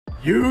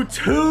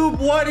YouTube,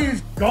 what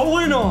is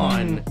going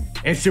on?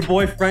 It's your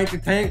boy Frank the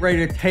Tank,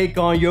 ready to take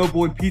on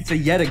Yoboy Pizza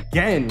yet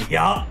again.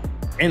 Yeah.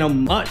 In a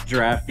MUT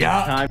draft this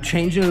time,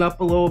 changing it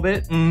up a little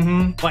bit.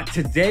 But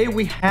today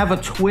we have a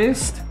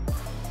twist.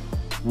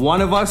 One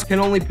of us can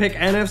only pick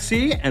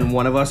NFC, and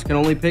one of us can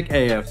only pick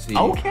AFC.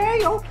 Okay.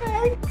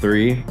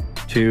 3,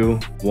 2,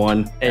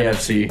 1.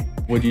 NFC.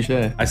 What'd you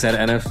say? I said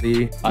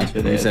NFC. I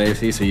said you said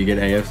AFC, so you get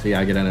AFC,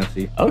 I get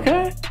NFC.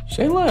 Okay.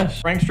 Say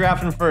less. Frank's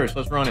drafting first.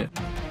 Let's run it.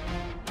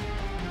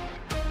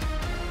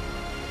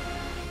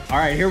 All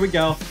right, here we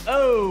go.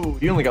 Oh,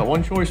 you only got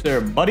one choice there,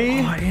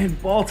 buddy. Oh,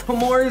 and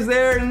Baltimore is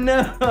there?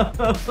 No.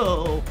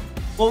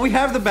 Well, we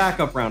have the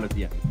backup round at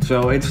the end,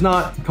 so it's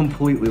not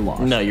completely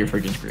lost. No, you're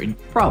freaking screwed.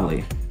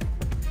 Probably.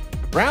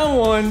 Round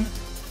one.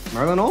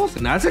 Marlon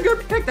Olsen. That's a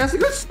good pick. That's a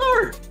good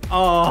start.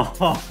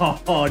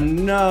 Oh,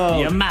 no.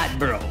 You're mad,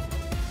 bro.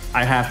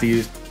 I have to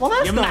use. Well,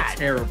 that's You're not mad.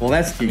 terrible.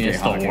 That's TJ It's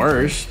Hawkins. the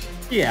worst.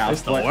 Yeah,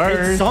 it's the but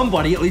worst. it's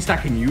somebody. At least I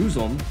can use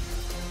them.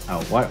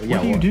 Oh, what? Yeah,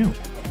 What do you do?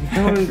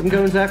 I'm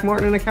going Zach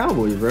Martin and the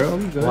Cowboys, bro.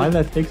 I'm good. Why'd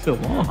that take so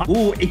long?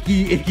 Ooh,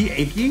 icky.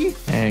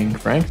 Dang,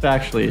 Frank's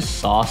actually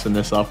saucing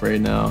this up right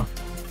now.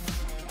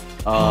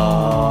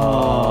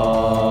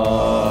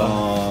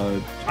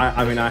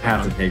 I mean, I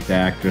have to take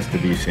Dak just to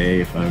be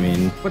safe. I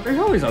mean, but there's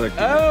always other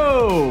teams.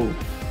 Oh,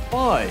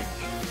 fudge.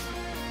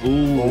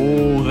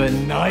 Ooh, the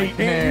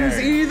nightmare. Can't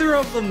use either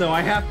of them, though.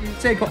 I have to use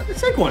Saquon.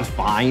 Saquon's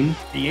fine.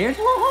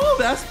 D'Angelo? Oh,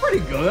 that's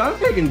pretty good. I'm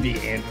picking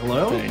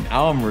D'Angelo. Dang,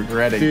 now I'm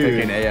regretting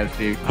picking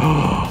AFC.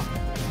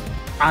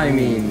 I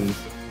mean,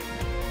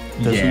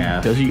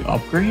 Does he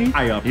upgrade?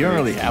 I upgrade. You don't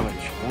really have a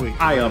choice.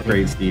 I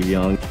upgrade Steve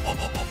Young.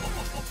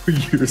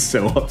 You're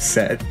so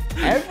upset.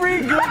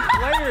 Every good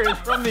player is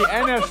from the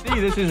NFC.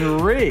 This is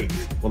rigged.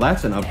 Well,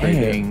 that's an upgrade.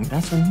 Dang,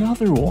 that's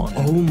another one.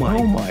 Oh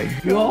my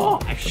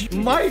gosh.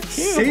 Mike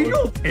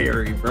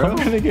Singletary, bro. I'm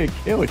gonna get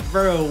killed.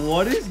 Bro,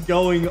 what is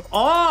going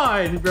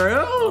on,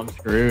 bro? I'm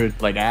screwed.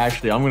 Like,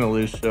 actually, I'm gonna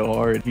lose so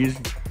hard. He's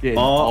getting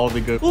all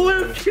the good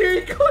Luke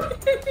players.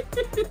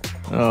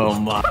 Oh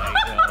my god.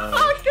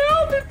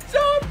 Calvin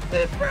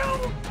Johnson,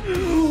 bro.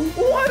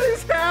 What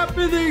is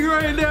happening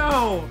right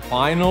now?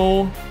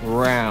 Final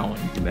round.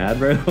 You mad,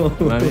 bro?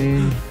 I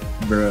mean,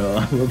 bro,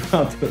 I'm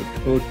about to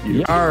cook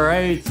you. all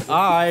right,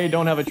 I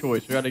don't have a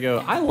choice. We gotta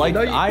go. I like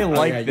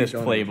this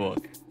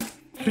playbook.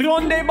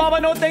 Ronde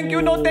Baba, no thank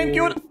you, no thank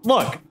you.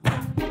 Look,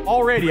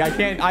 already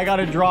I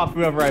gotta drop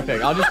whoever I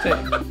pick. I'm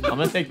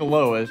gonna take the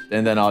lowest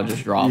and then I'll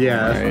just drop.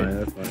 Yeah, them,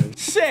 that's fine.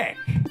 Sick.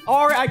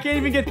 All right, I can't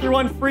even get through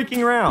one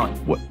freaking round.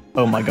 What?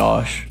 Oh my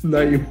gosh.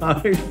 No, you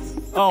might.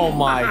 Oh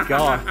my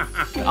god.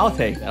 I'll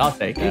take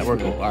that. We're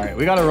cool. All right,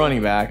 we got a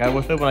running back. I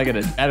was hoping I get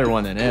a better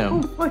one than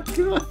him. Oh my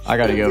gosh. I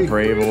gotta go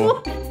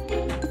Vrabel.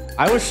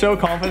 I was so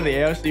confident the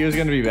AFC was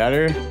gonna be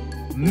better.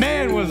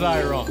 Man, was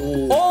I wrong.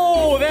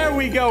 Oh, there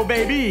we go,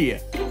 baby.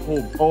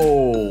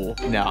 Oh,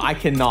 no, I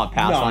cannot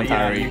pass on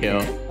Tyreek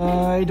Hill.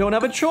 I don't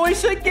have a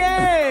choice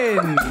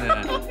again.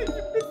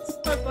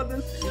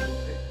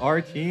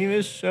 Our team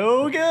is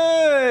so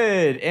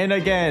good. And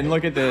again,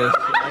 look at this.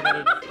 I got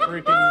a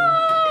freaking...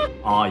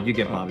 Oh, you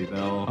get Bobby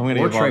Bell. I'm gonna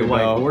get Trey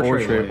White. Or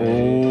Trey.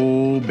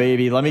 Oh,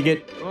 baby, let me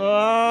get...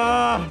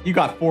 you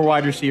got 4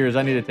 wide receivers.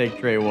 I need to take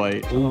Trey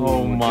White. Ooh,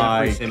 oh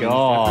my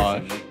gosh.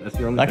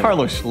 That card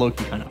looks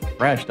low-key kind of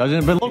fresh,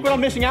 doesn't it? But look what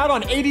I'm missing out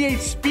on. 88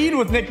 speed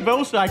with Nick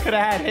Bosa. I could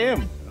have had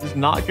him. It's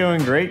not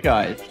going great,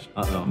 guys.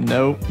 Uh-oh.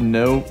 Nope.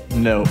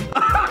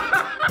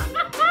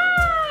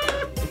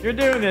 If you're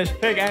doing this,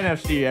 pick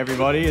NFC,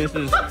 everybody. This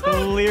is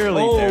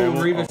clearly terrible.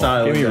 Revis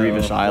Island. Give me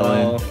Revis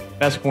Island.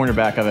 Best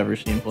cornerback I've ever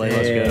seen play.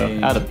 Let's go.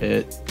 Out of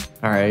Pitt.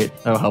 All right.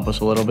 That'll help us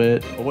a little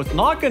bit. But what's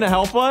not going to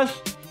help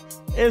us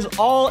is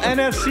all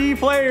NFC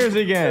players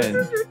again.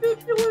 This is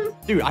ridiculous.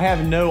 Dude, I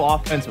have no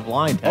offensive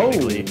line,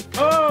 technically.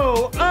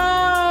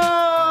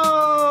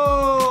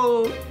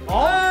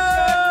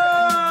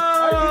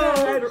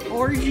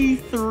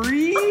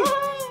 RG3?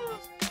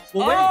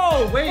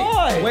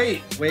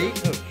 Wait.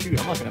 Oh, shoot.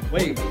 I'm not going to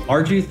Wait.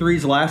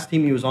 RG3's last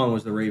team he was on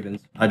was the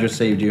Ravens. I just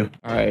saved you.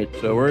 All right,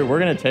 so we're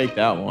going to take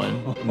that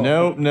one.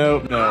 Nope.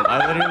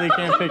 I literally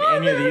can't pick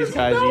any of these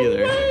guys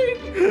either.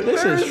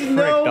 This is fricked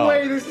up. No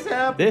way this is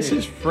happening. This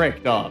is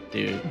fricked up,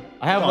 dude.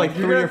 I have like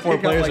 3 or 4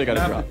 players I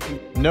gotta drop.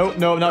 Nope.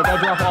 Gotta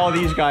drop all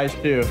these guys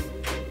too.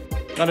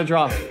 Gotta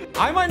drop.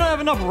 I might not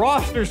have enough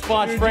roster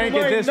spots, Frank,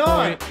 at this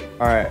point.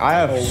 All right, I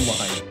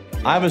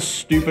have a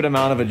stupid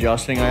amount of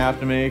adjusting I have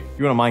to make. If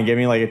you wouldn't mind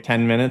giving me like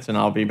 10 minutes and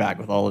I'll be back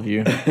with all of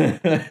you.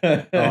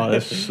 Oh,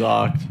 this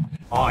sucked.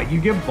 Oh,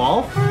 you get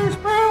ball first,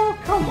 bro?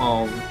 Come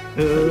on.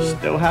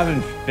 Still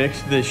haven't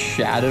fixed this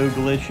shadow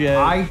glitch yet.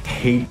 I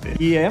hate it.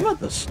 Yeah, I'm about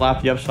to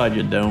slap the upside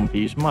your dome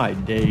piece. My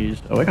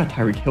days. Oh, I got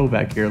Tyreek Hill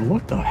back here.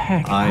 Look the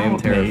heck I am out,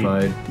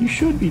 terrified. mate. You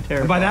should be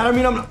terrified. By that, I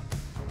mean I'm...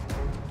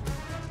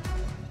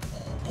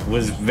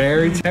 Was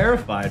very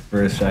terrified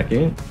for a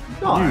second.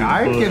 No,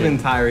 I'm giving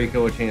Tyreek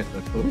Hill a chance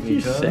to cook me. What are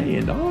you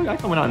saying, dog? I'm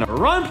coming out in a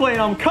run play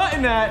and I'm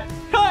cutting that.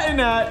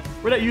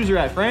 Where that user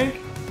at, Frank?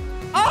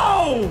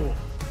 Oh!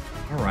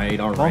 All right.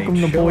 Welcome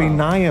the boy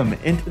Niam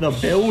into the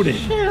building.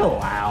 Chill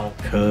out,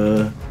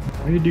 cuh.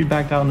 Why you dude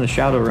back down in the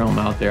shadow realm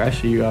out there? I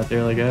see you out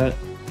there like that.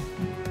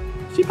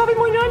 See, Papi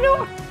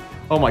Moñano?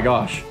 Oh my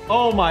gosh.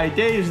 Oh my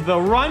days. The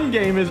run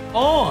game is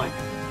on.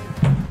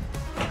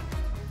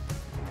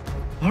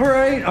 All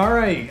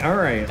right.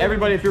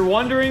 Everybody, if you're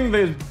wondering,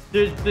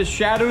 the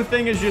shadow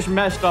thing is just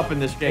messed up in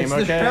this game, It's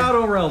okay? the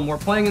shadow realm. We're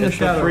playing in the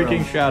shadow realm. It's the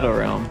freaking shadow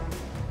realm.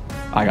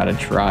 I gotta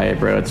try it,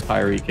 bro. It's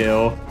Tyreek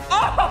Hill.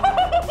 Oh,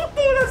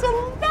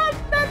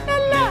 that's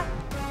a lot.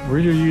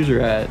 Where's your user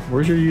at?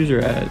 Where's your user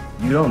at?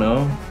 You don't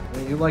know.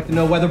 You'd like to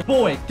know whether...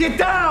 Boy, get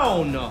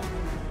down!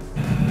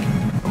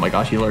 Oh my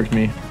gosh, he lurked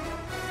me.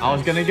 I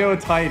was gonna go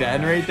tight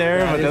end right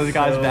there, but those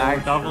guys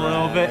backed up a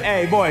little bit.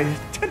 Hey, boy.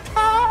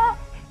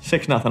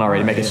 6-0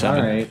 already. Make it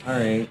 7.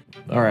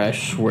 All right, I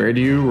swear to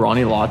you,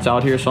 Ronnie Lott's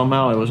out here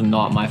somehow. It was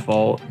not my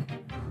fault.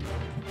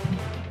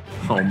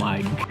 Oh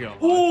my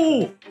god.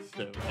 Ooh!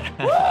 So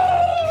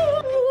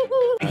bad.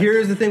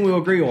 Here's the thing we'll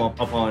agree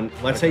upon.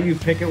 Let's say you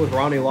pick it with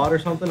Ronnie Lott or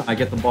something. I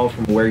get the ball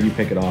from where you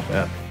pick it off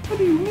at. What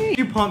do you mean?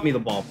 You punt me the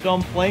ball. So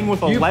I'm playing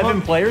with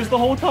 11 players the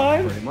whole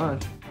time? Pretty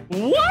much.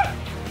 What?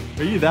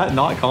 Are you that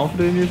not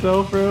confident in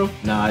yourself, bro?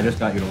 Nah, I just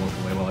got you to look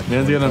away while I...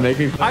 Man's gonna make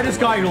me... I just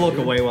got you to look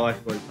away while I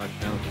scored a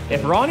touchdown.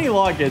 If Ronnie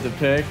Lott gets a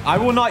pick, I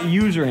will not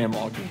user him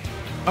all game.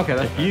 Okay,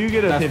 that's fair.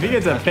 If he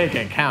gets a pick,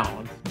 it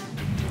counts.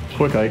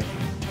 Quick hike.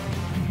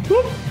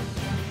 Whoop.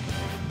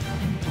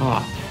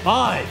 Ah,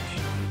 fudge.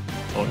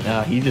 Oh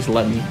no, he just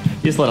let him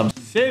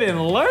sit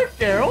and lurk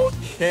there.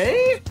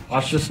 Okay.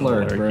 Watch this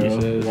lurk, bro. He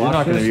says. You're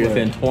not gonna be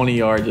within 20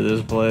 yards of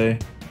this play.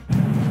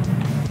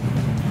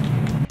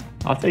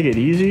 I'll take it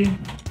easy.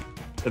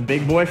 The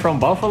big boy from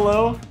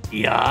Buffalo.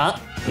 Yeah.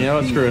 You know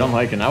what? Screw it. I'm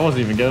hiking. I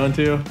wasn't even going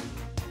to.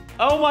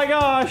 Oh my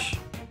gosh.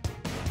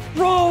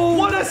 Bro,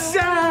 what a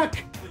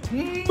sack!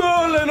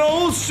 Merlin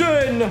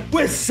Olsen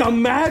with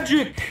some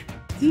magic.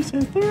 He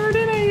said 3rd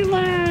and 8,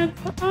 lads.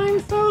 I'm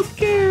so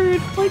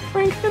scared. Like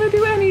Frank's gonna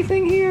do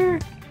anything here.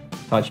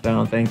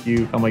 Touchdown. Thank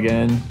you. Come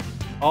again.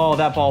 Oh,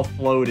 that ball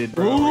floated,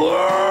 bro.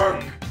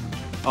 Lurk!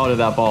 Oh, did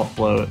that ball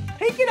float?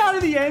 Take it out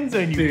of the end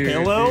zone, you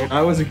pillow. Dude,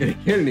 I wasn't gonna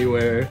get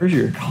anywhere. Where's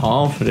your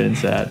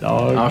confidence at,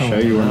 dog? I'll show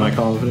you where my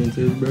confidence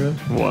is, bro.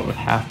 What, with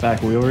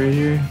halfback wheel right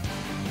here?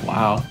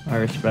 Wow, I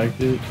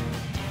respect it.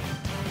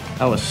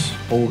 That was,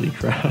 holy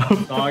crap.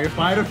 Dog, if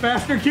I had a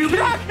faster QB,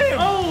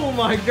 oh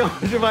my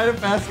gosh, if I had a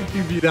faster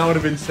QB, that would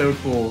have been so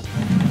cool.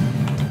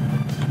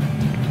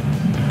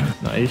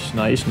 Nice.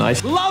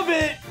 Love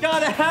it!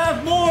 Gotta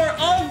have more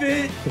of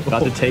it!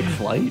 About to take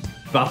flight?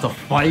 About to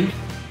fight?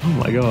 Oh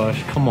my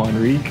gosh, come on,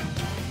 Reek.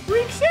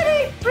 Reek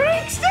City!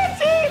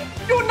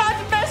 Do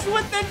not mess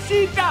with the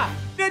cheetah!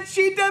 The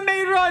cheetah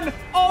may run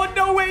all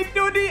the way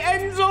to the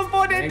end zone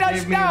for the touchdown!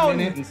 Gave me a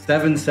minute and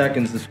 7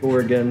 seconds to score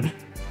again.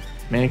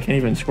 Man can't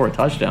even score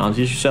touchdowns.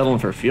 He's settling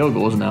for field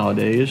goals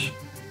nowadays.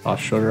 Oh,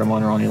 sugar, I'm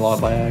on Ronnie Lott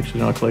by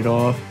accident. I'll click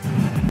off.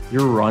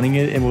 You're running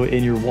it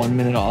in your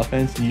 1-minute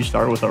offense and you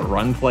start with a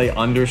run play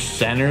under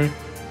center?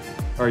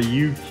 Are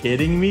you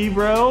kidding me,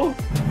 bro?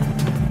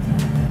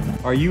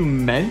 Are you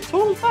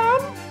mental,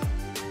 fam?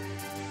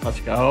 Let's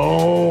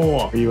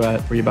go. Where you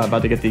at? Where you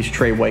about to get these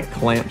Trey White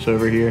clamps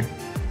over here?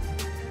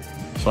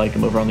 So I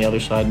can move over on the other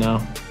side now.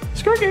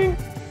 Skirking.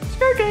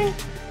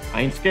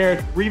 I ain't scared.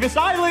 Revis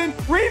Island.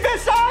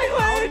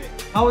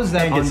 How is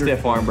that? And get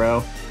stiff arm,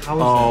 bro.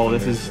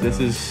 This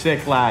is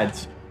sick,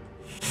 lads.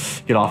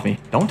 Get off me.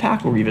 Don't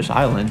tackle Revis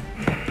Island.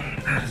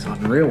 That is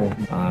unreal.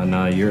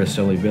 Nah, you're a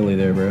silly Billy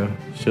there, bro.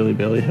 Silly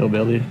Billy,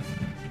 hillbilly.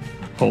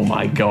 Oh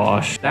my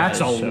gosh. That's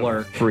that a so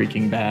lurk.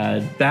 Freaking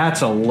bad.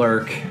 That's a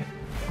lurk.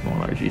 Come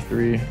on,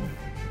 RG3.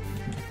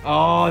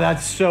 Oh,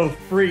 that's so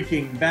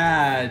freaking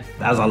bad.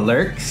 That was a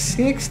lurk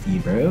 60,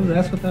 bro.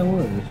 That's what that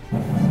was.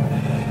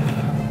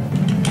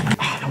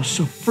 That was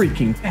so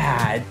freaking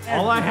bad.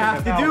 All I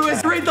have to do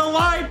is read the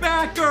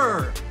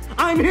linebacker.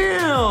 I'm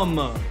him.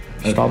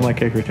 Stop my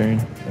kick return.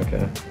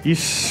 Okay. He's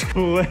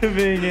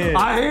squibbing it.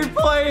 I ain't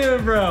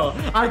playing, bro.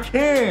 I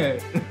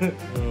can't.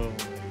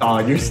 Oh,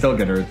 you're still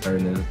gonna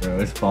return this, bro.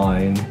 It's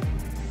fine.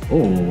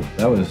 Oh,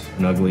 that was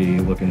an ugly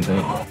looking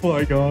thing. Oh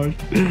my gosh.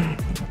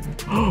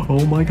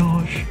 Oh my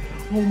gosh.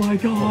 Oh my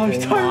gosh.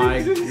 Oh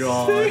my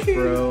gosh,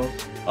 bro.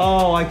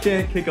 Oh, I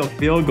can't kick a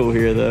field goal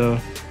here, though.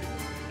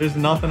 There's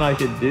nothing I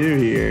could do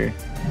here.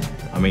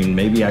 I mean,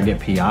 maybe I get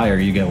PI or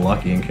you get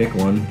lucky and kick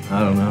one.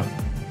 I don't know.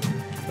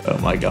 Oh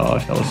my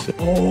gosh, that was sick.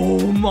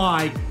 Oh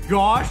my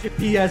gosh. If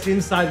he has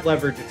inside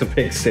leverage, it's a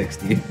pick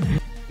 60.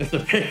 It's a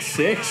pick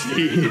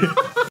 60.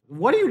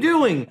 What are you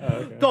doing? Oh,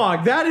 okay.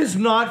 Dog, that is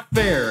not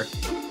fair.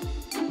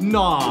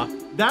 Nah,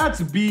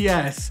 that's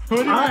BS.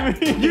 What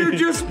do you mean? You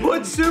just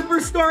put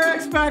superstar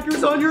X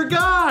Factors on your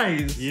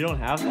guys. You don't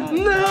have that?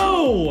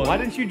 No. Why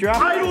didn't you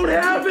draft I don't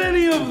have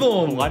any of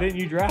them. Why didn't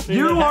you draft it?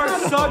 You are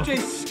such a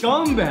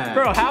scumbag.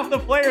 Bro, half the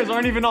players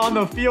aren't even on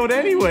the field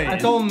anyway. That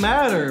don't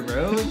matter,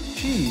 bro.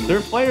 Jeez. They're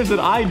players that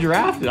I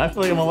drafted. I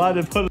feel like I'm allowed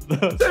to put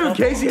the. Dude,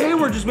 Casey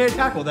Hayward just made a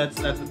tackle. That's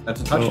a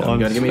touchdown.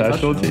 You gotta give me a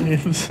special touchdown.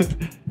 teams.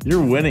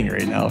 You're winning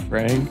right now,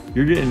 Frank.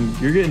 You're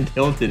getting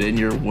tilted and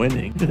you're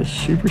winning. The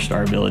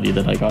superstar ability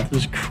that I got.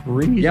 This is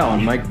crazy. Yeah,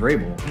 on Mike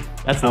Vrabel.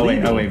 That's the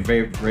lead.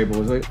 Vrabel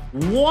was like,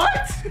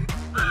 what?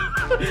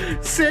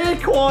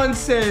 Saquon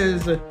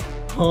says,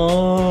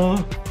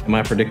 huh? Am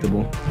I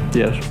predictable?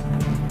 Yes.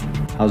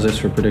 How's this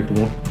for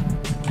predictable?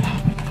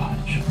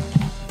 Fudge.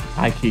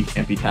 Key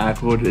can't be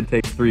tackled. It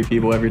takes 3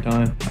 people every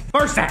time.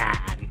 First down.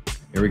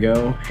 Here we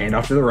go. Hand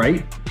off to the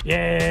right.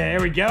 Yeah,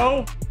 here we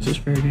go. Is this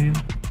fair game?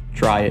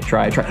 Try it.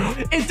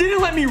 It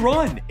didn't let me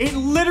run. It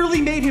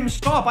literally made him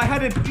stop. I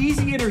had an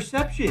easy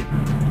interception.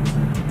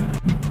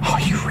 Oh,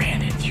 you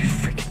ran it, you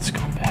freaking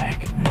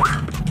scumbag.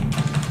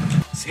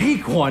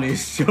 Saquon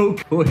is so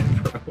good,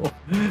 bro.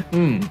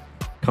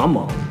 Come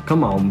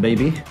on,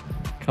 baby.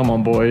 Come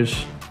on,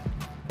 boys.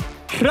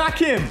 Crack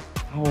him.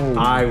 Oh,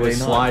 I was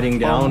sliding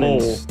down and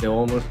fumble. still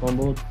almost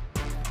fumbled.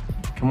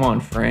 Come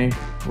on, Frank.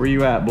 Where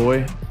you at,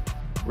 boy?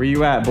 Where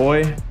you at,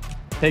 boy?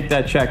 Take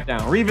that check down.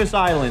 Revis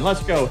Island.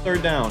 Let's go.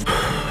 3rd down.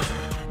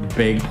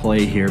 Big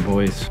play here,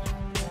 boys.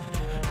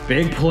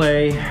 Big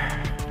play.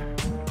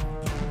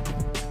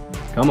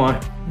 Come on.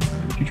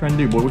 What you trying to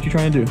do, boy? What you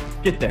trying to do?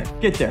 Get there.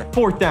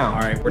 4th down.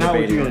 All right, we're now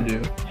debating. What you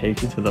gonna do?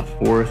 Take it to the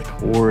 4th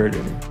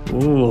quarter.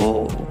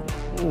 Ooh.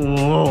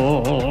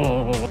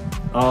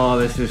 Oh,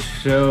 this is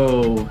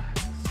so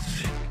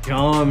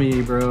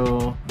scummy,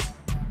 bro.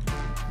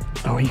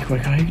 Oh, he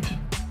quick hiked.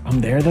 I'm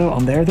there though.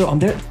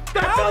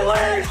 That's a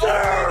laser!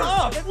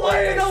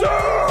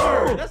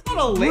 That's not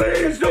a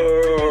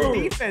laser.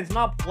 Defense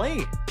not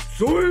playing.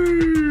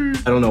 Sweet!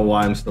 I don't know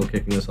why I'm still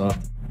kicking this off.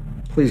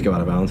 Please go out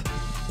of bounds.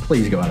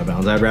 Please go out of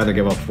bounds. I'd rather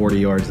give up 40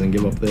 yards than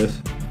give up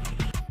this.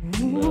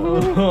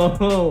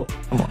 No.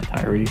 Come on,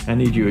 Tyree. I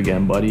need you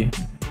again, buddy.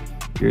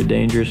 You're a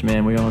dangerous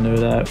man. We all know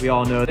that.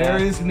 There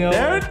is no...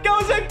 There it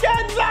goes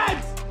again,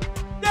 lads!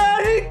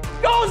 There he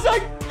goes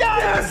again!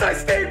 Yes, I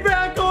stayed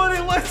back on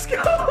it. Let's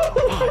go!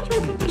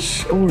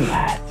 Score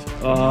that.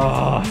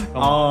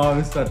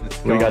 I'm such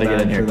a We gotta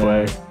get in here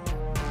quick.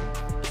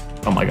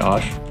 Oh my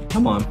gosh.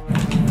 Come on.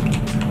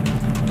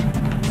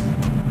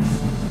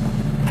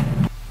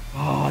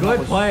 Oh,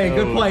 Good play. so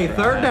Good play. trash.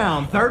 3rd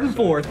down. 3rd and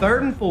 4.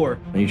 3rd and 4.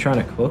 Are you trying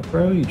to cook,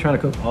 bro? You trying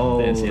to cook?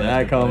 Oh, Didn't see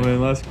that coming.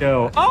 Let's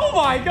go. Oh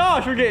my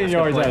gosh, we're getting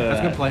yards out of that.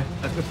 That's good play.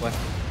 That's good play.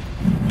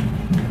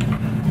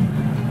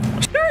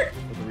 Start.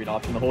 Was a read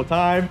option the whole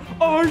time.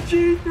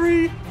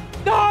 RG3.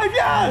 Dive,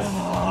 yes!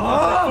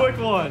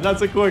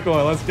 That's a quick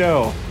one. Let's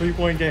go.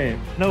 3-point game.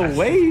 No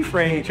way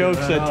Frank chokes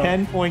a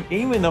 10-point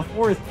game in the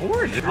 4th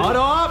quarter. Shut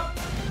up!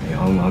 Hey,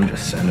 I'm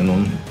just sending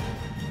them.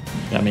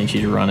 That means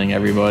she's running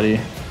everybody.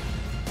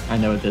 I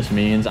know what this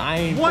means. I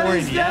ain't What poured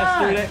is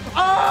yesterday. that?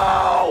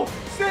 Oh!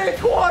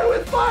 Saquon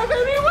with 5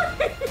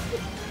 anyway!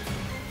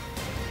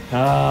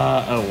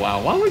 Oh wow.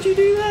 Why would you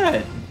do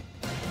that?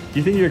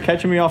 You think you're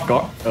catching me off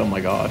guard? Oh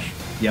my gosh.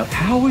 Yep.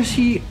 How is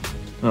he?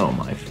 Oh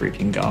my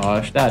freaking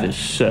gosh. That is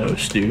so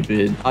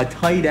stupid. A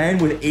tight end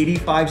with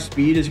 85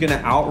 speed is going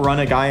to outrun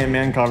a guy in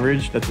man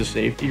coverage. That's a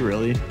safety,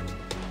 really?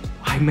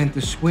 I meant to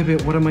swib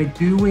it. What am I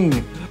doing?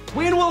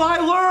 When will I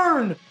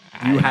learn?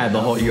 You had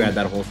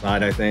that whole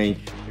side, I think.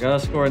 You gotta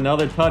score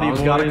another tutty,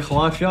 boys. Gotta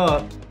clutch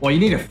up. Well, you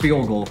need a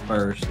field goal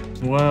first.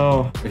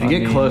 Well, if you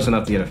get close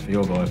enough to get a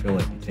field goal, I feel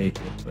like you take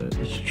it. But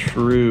it's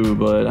true,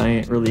 but I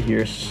ain't really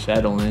here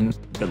settling.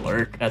 Good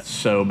lurk. That's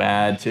so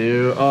bad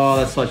too. Oh,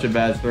 that's such a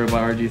bad throw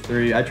by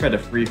RG3. I tried to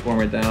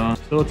freeform it down.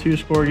 Still a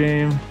 2-score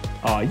game.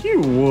 Oh, you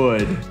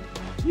would.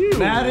 You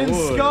Madden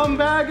would.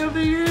 Scumbag of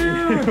the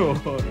Year.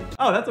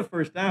 Oh, that's a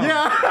 1st down.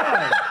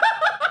 Yeah.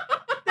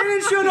 They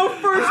didn't show no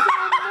 1st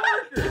down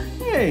marker.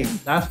 Hey,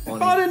 that's funny.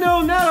 If I'd have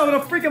known that, I would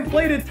have freaking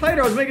played it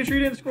tighter. I was making sure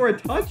you didn't score a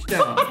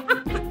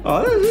touchdown.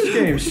 Oh, this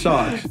game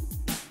sucks.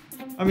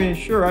 I mean,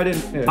 sure, I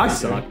didn't. Yeah, I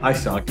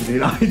suck,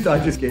 dude. I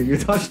just gave you a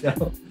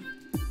touchdown.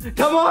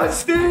 Come on,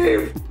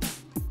 Steve.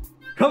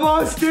 Come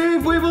on,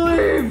 Steve. We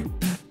believe.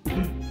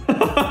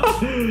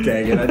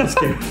 Dang it! I just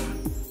gave you a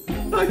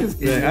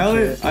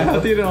chance. I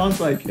have to get an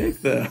onside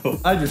kick though.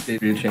 I just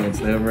gave you a chance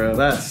there, bro.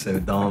 That's so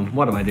dumb.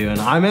 What am I doing?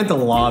 I meant to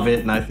lob it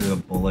and I threw a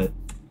bullet.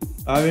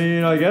 I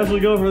mean, I guess we'll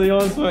go for the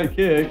onside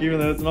kick, even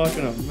though it's not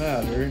gonna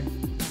matter.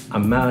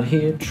 I'm out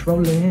here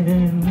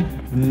trolling.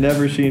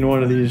 Never seen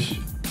one of these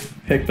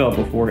picked up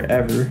before,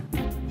 ever.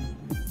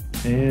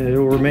 And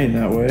it'll remain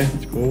that way.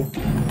 It's cool.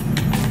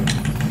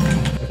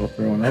 I'll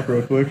throw one up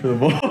real quick for the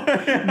ball.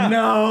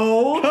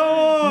 No! Come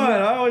on!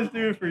 I always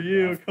do it for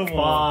you. Come on.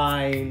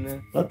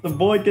 Fine. Let the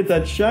boy get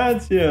that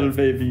chance here,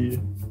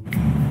 baby.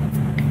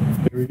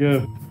 Here we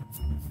go.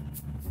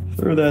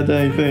 Throw that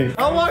dang thing.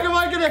 How long am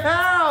I gonna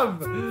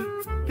have?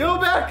 Go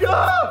back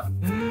up!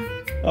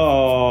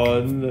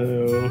 Oh,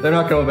 no. They're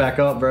not going back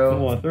up, bro.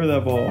 Come on, throw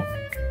that ball.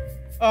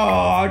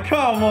 Oh,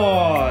 come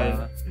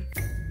on!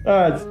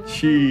 That's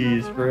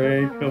cheese,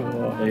 Frank. Come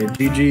on. Hey,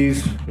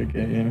 GG's. Good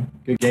game.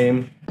 Good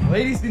game.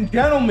 Ladies and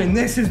gentlemen,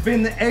 this has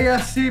been the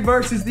AFC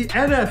versus the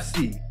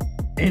NFC.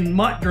 in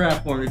MUT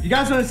draft form. If you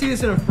guys want to see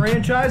this in a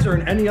franchise or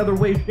in any other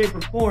way, shape,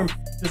 or form,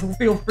 just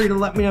feel free to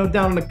let me know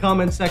down in the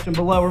comment section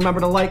below. Remember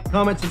to like,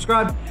 comment,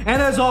 subscribe,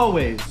 and as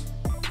always,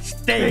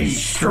 stay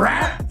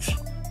strapped.